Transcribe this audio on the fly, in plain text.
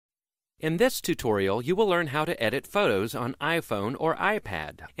In this tutorial, you will learn how to edit photos on iPhone or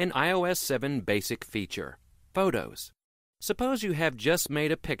iPad, an iOS 7 basic feature. Photos. Suppose you have just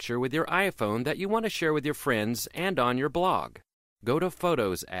made a picture with your iPhone that you want to share with your friends and on your blog. Go to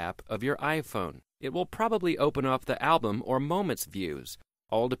Photos app of your iPhone. It will probably open up the album or moments views.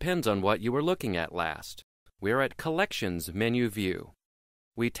 All depends on what you were looking at last. We're at Collections menu view.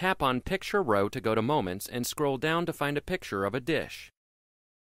 We tap on Picture row to go to Moments and scroll down to find a picture of a dish.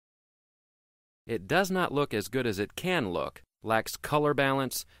 It does not look as good as it can look, lacks color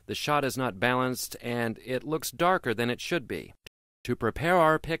balance, the shot is not balanced, and it looks darker than it should be. To prepare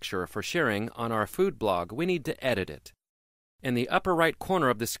our picture for sharing on our food blog, we need to edit it. In the upper right corner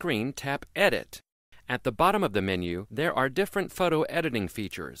of the screen, tap Edit. At the bottom of the menu, there are different photo editing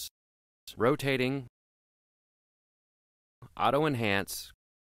features: rotating, auto enhance,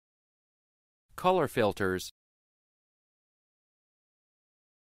 color filters,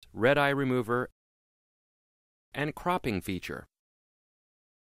 red eye remover, and cropping feature.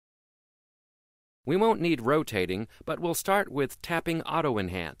 We won't need rotating, but we'll start with tapping Auto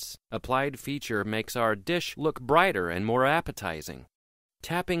Enhance. Applied feature makes our dish look brighter and more appetizing.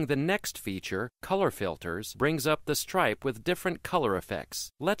 Tapping the next feature, Color Filters, brings up the stripe with different color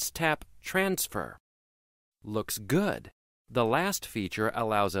effects. Let's tap Transfer. Looks good. The last feature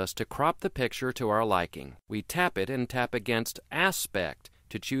allows us to crop the picture to our liking. We tap it and tap against Aspect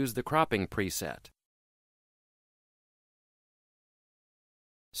to choose the cropping preset.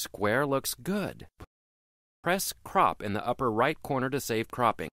 Square looks good. Press Crop in the upper right corner to save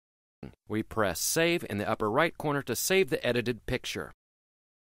cropping. We press Save in the upper right corner to save the edited picture.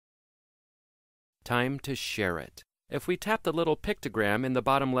 Time to share it. If we tap the little pictogram in the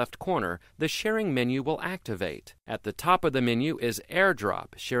bottom left corner, the sharing menu will activate. At the top of the menu is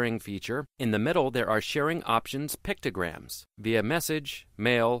AirDrop sharing feature. In the middle, there are sharing options pictograms via message,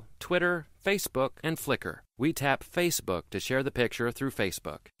 mail, Twitter, Facebook, and Flickr. We tap Facebook to share the picture through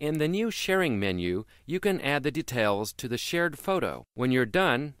Facebook. In the new sharing menu, you can add the details to the shared photo. When you're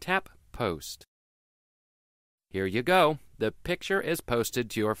done, tap Post. Here you go. The picture is posted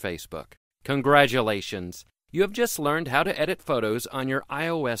to your Facebook. Congratulations! You have just learned how to edit photos on your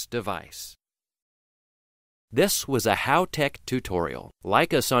iOS device. This was a HowTech tutorial.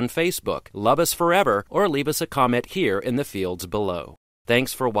 Like us on Facebook, love us forever, or leave us a comment here in the fields below.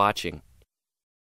 Thanks for watching.